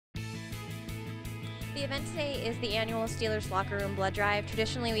The event today is the annual Steelers Locker Room Blood Drive.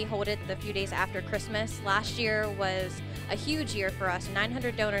 Traditionally, we hold it the few days after Christmas. Last year was a huge year for us.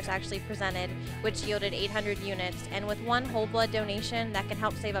 900 donors actually presented, which yielded 800 units. And with one whole blood donation, that can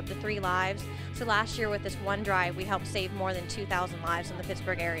help save up to 3 lives. So last year with this one drive, we helped save more than 2,000 lives in the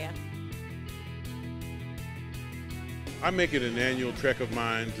Pittsburgh area. I make it an annual trek of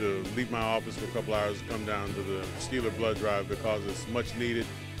mine to leave my office for a couple hours to come down to the Steeler Blood Drive because it's much needed.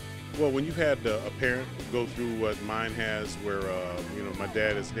 Well, when you've had a parent go through what mine has, where my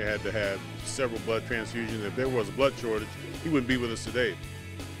dad has had to have several blood transfusions, if there was a blood shortage, he wouldn't be with us today.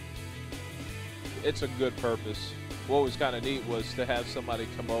 It's a good purpose. What was kind of neat was to have somebody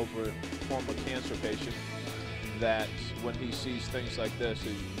come over, former cancer patient, that when he sees things like this,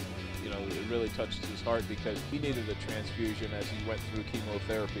 it really touches his heart because he needed a transfusion as he went through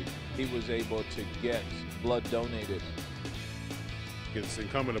chemotherapy. He was able to get blood donated. It's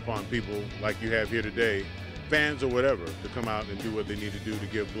incumbent upon people like you have here today, fans or whatever, to come out and do what they need to do to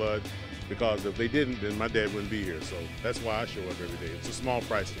give blood, because if they didn't, then my dad wouldn't be here. So that's why I show up every day. It's a small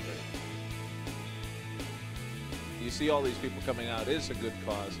price to pay. You see all these people coming out, it's a good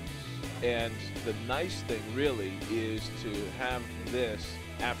cause. And the nice thing really is to have this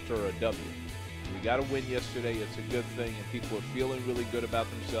after a W. We got a win yesterday, it's a good thing, and people are feeling really good about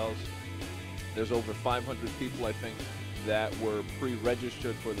themselves. There's over 500 people, I think, that were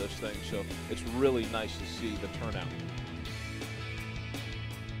pre-registered for this thing, so it's really nice to see the turnout.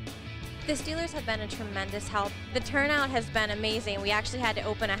 The Steelers have been a tremendous help. The turnout has been amazing. We actually had to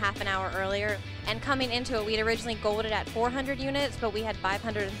open a half an hour earlier, and coming into it, we'd originally goaled it at 400 units, but we had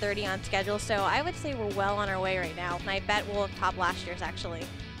 530 on schedule, so I would say we're well on our way right now, and I bet we'll have topped last year's actually.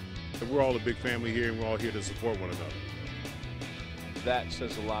 We're all a big family here, and we're all here to support one another. That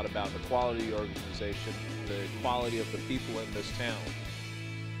says a lot about the quality of the organization, the quality of the people in this town.